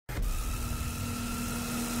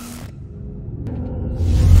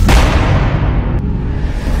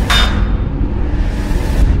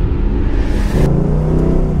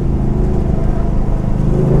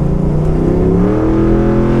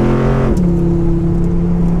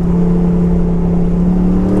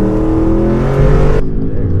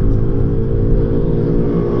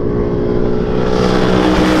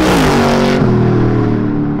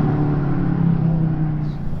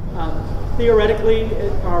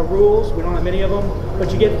our rules. We don't have many of them,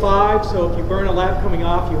 but you get 5. So if you burn a lap coming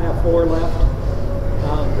off, you have 4 left.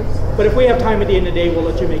 But if we have time at the end of the day, we'll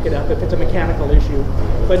let you make it up if it's a mechanical issue.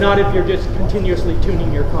 But not if you're just continuously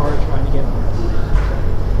tuning your car and trying to get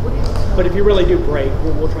on. But if you really do break,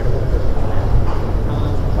 we'll try to work with it.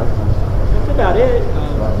 That's about it.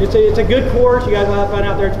 It's a good course. You guys will have fun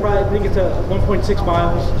out there. It's probably, I think it's a 1.6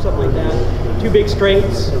 miles, something like that. 2 big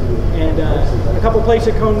straights, and a couple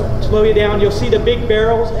places that can slow you down. You'll see the big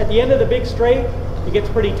barrels. At the end of the big straight, it gets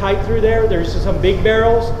pretty tight through there. There's some big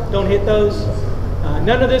barrels. Don't hit those.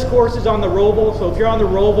 None of this course is on the roval, so if you're on the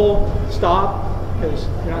roval, stop, because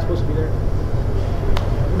you're not supposed to be there.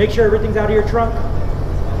 Make sure everything's out of your trunk.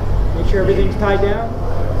 Make sure everything's tied down.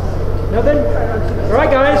 Nothing? All right,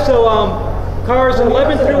 guys, so cars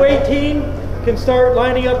 11 through 18 can start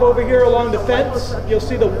lining up over here along the fence. You'll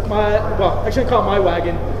see well, I shouldn't call it my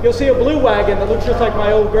wagon. You'll see a blue wagon that looks just like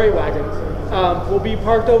my old gray wagon. We'll be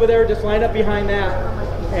parked over there, just line up behind that.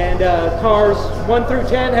 And cars 1 through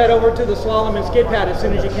 10 head over to the slalom and skid pad as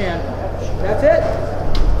soon as you can. That's it.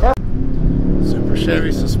 Super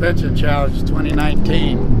Chevy Suspension Challenge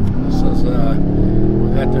 2019. This is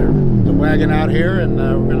we got the wagon out here, and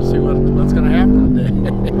we're going to see what's going to happen today.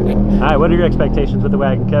 All right, what are your expectations with the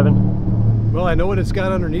wagon, Kevin? Well, I know what it's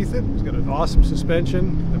got underneath it. It's got an awesome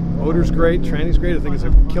suspension. The motor's great, tranny's great. I think it's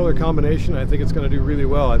a killer combination. I think it's going to do really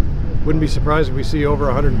well. I wouldn't be surprised if we see over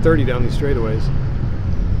 130 down these straightaways.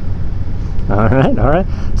 All right.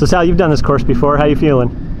 So Sal, you've done this course before. How you feeling?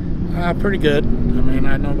 Pretty good. I mean,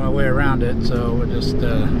 I know my way around it, so we'll just you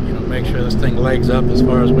know, make sure this thing legs up as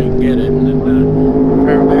far as we can get it, and then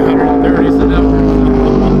apparently 130 is the number.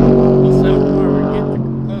 We'll see how far we get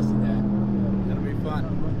close to that. It'll be fun.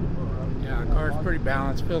 Yeah, the car's pretty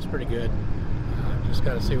balanced, feels pretty good. Just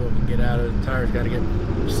got to see what we can get out of it. The tires got to get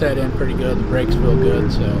set in pretty good. The brakes feel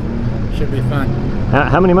good, so should be fun.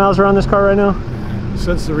 How many miles are on this car right now?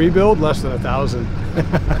 Since the rebuild, less than 1,000.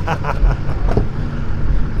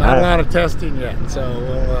 Not a lot of testing yet, so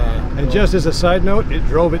we'll... and just as a side note, it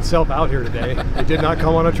drove itself out here today. It did not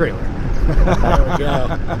come on a trailer. There we go.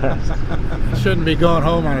 It shouldn't be going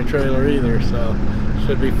home on a trailer either, so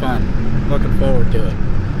should be fun. Looking forward to it.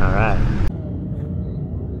 All right.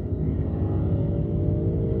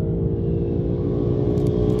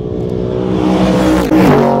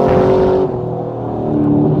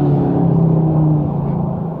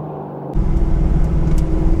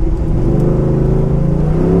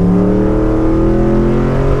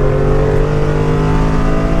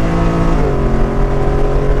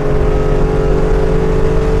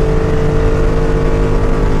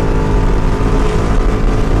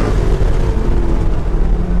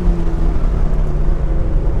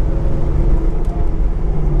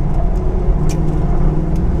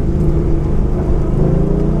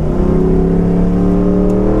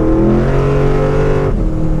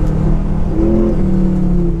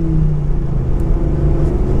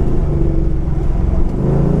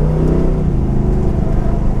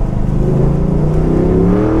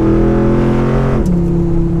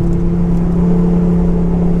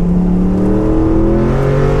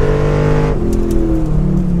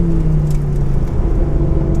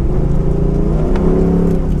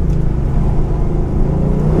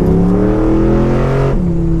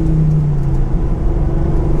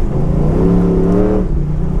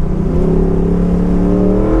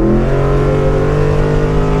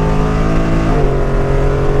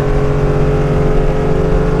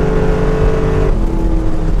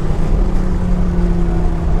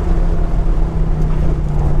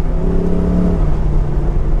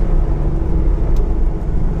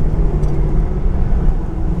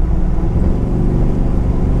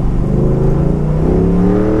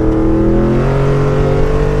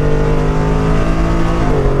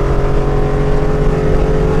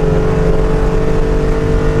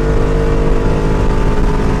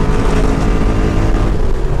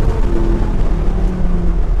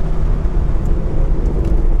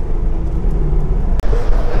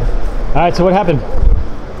 All right, so what happened?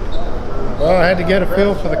 Well, I had to get a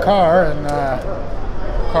feel for the car, and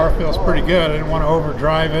the car feels pretty good. I didn't want to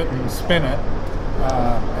overdrive it and spin it.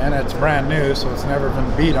 And it's brand new, so it's never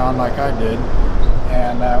been beat on like I did.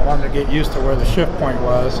 And I wanted to get used to where the shift point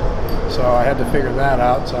was, so I had to figure that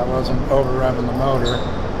out so I wasn't over-revving the motor.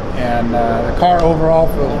 And the car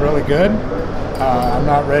overall feels really good. I'm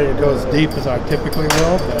not ready to go as deep as I typically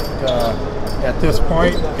will, but at this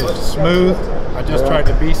point it's smooth. I just tried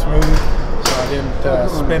to be smooth, so I didn't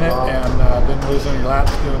spin it and didn't lose any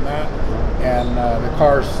laps doing that. And the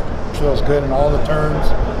car feels good in all the turns.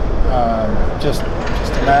 Just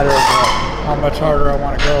a matter of how much harder I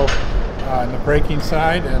want to go in the braking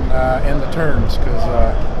side and in the turns, because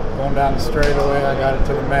going down the straightaway, I got it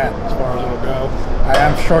to the mat as far as it'll go. I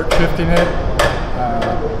am short shifting it,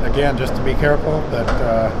 again, just to be careful. That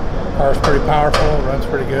car's pretty powerful, runs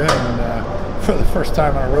pretty good, and for the first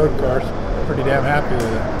time on a road course, pretty damn happy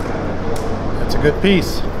with it. It's a good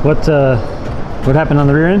piece. What happened on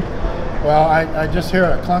the rear end? Well, I just hear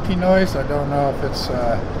a clunky noise. I don't know if it's,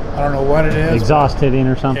 I don't know what it is. Exhaust hitting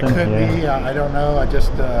or something? It could be, I don't know. I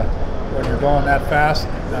just, when you're going that fast,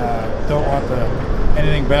 don't want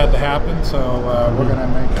anything bad to happen, so we're going to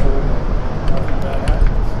make sure nothing bad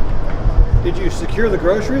happens. Did you secure the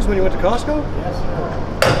groceries when you went to Costco? Yes, sir.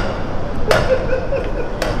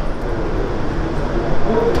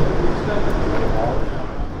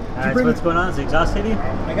 Alright, so what's going on? Is the exhaust hitting?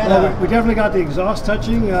 We definitely got the exhaust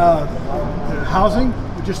touching the housing,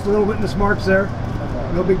 with just a little witness marks there.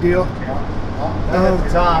 No big deal. At the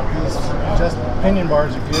top, these just pinion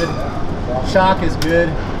bars are good. Shock is good.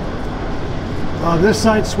 This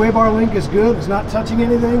side sway bar link is good. It's not touching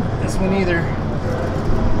anything. This one either.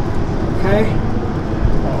 Okay.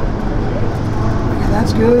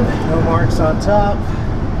 That's good. No marks on top.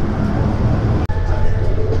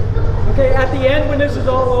 Okay, at the end when this is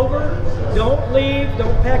all over, don't leave,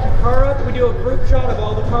 don't pack your car up. We do a group shot of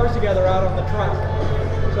all the cars together out on the track.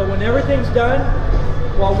 So when everything's done,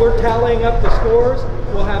 while we're tallying up the scores,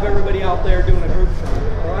 we'll have everybody out there doing a group shot.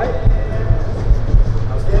 All right?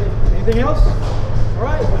 Anything else? All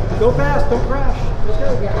right, go fast, don't crash. Let's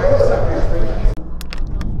go.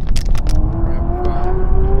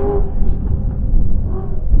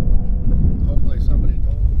 Hopefully somebody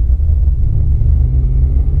told me.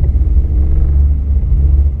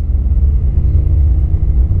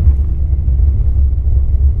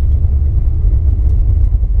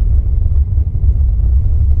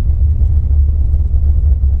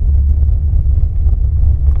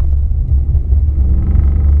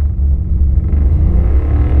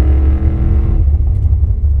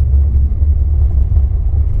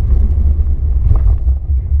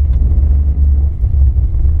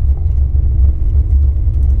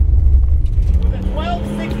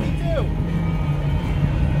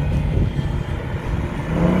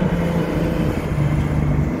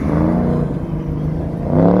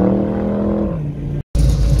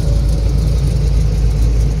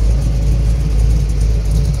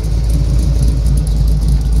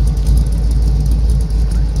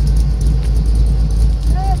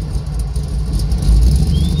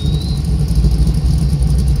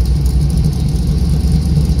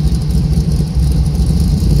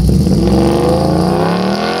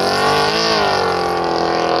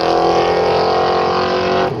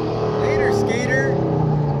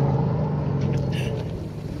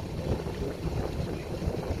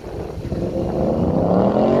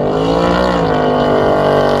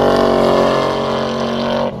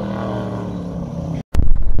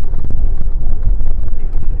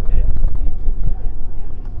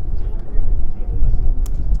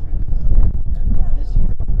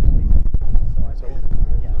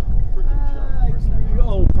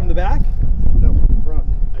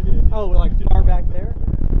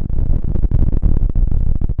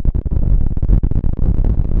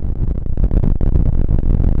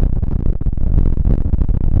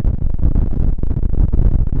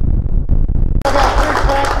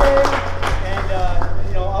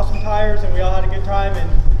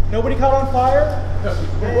 Nobody caught on fire?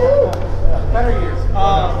 Better years.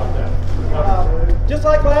 Just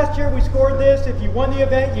like last year, we scored this. If you won the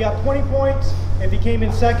event, you got 20 points. If you came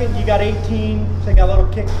in second, you got 18. So you got a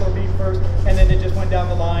little kick for being first, and then it just went down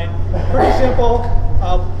the line. Pretty simple.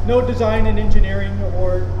 No design and engineering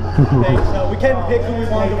award thing. So we couldn't pick who we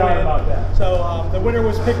wanted to win. So the winner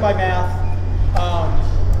was picked by math.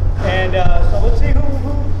 So let's see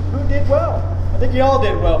who did well. I think you all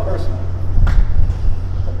did well, personally.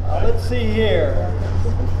 Let's see here.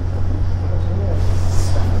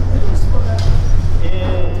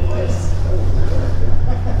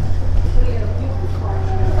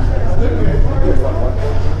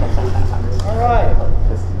 All right.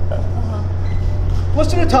 Let's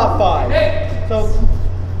do the top five. So,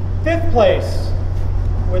 5th place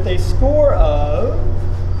with a score of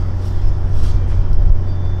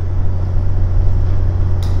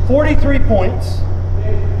 43 points.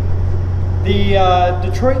 The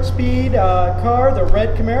Detroit Speed car, the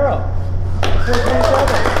red Camaro. 427.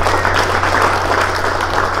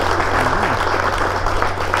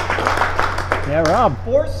 Yeah, Rob.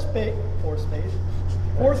 4th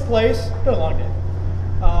place, been a long day.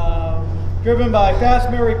 Driven by Fast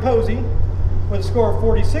Mary Posey with a score of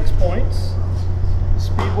 46 points.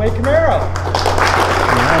 Speedway Camaro.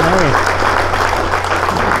 Yeah, nice.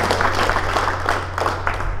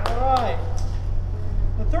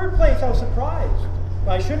 Third place, I was surprised.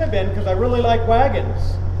 But I shouldn't have been because I really like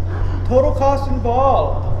wagons. Total cost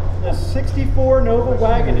involved, the 64 Nova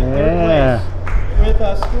wagon in third place with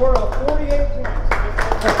a score of 48 points.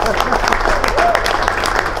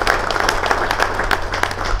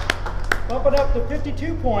 Bumping up to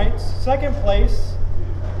 52 points, second place.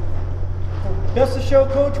 Best of Show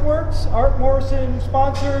Coach Works, Art Morrison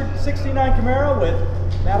sponsored 69 Camaro with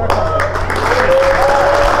Matt Arcaro.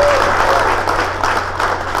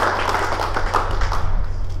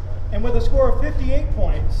 And with a score of 58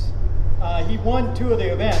 points, he won 2 of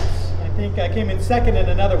the events. I think I came in second in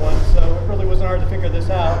another one, so it really wasn't hard to figure this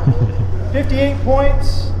out. 58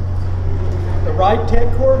 points, the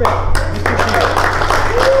Ridetech Corvette, Mr. Shields.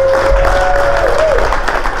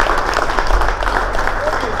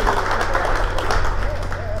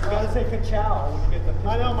 Say ka-chow when you get the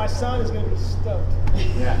I know my son is going to be stoked.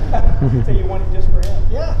 Yeah. So you want it just for him?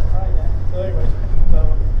 Yeah. All right, yeah. So anyways, so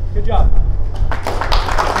good job.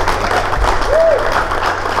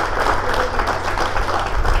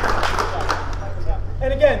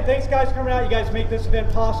 And again, thanks guys for coming out. You guys make this event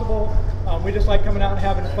possible. We just like coming out and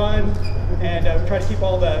having fun, and we try to keep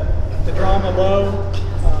all the drama low.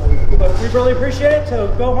 But we really appreciate it. So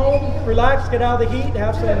go home, relax, get out of the heat,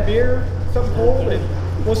 have some beer, something cold, and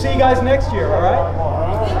we'll see you guys next year, all right?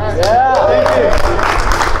 Yeah. Thank you.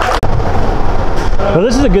 Well,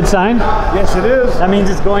 this is a good sign. Yes, it is. That means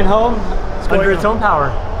it's going home going under its own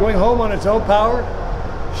power. Going home on its own power,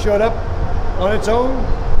 showed up on its own,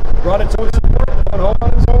 brought its own support, gone home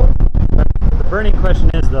on its own. The burning question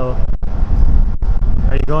is, though,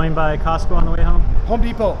 are you going by Costco on the way home? Home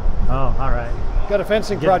Depot. Oh, all right. Got a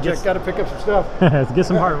fencing project, got to pick up some stuff. Let's get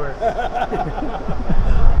some hardware.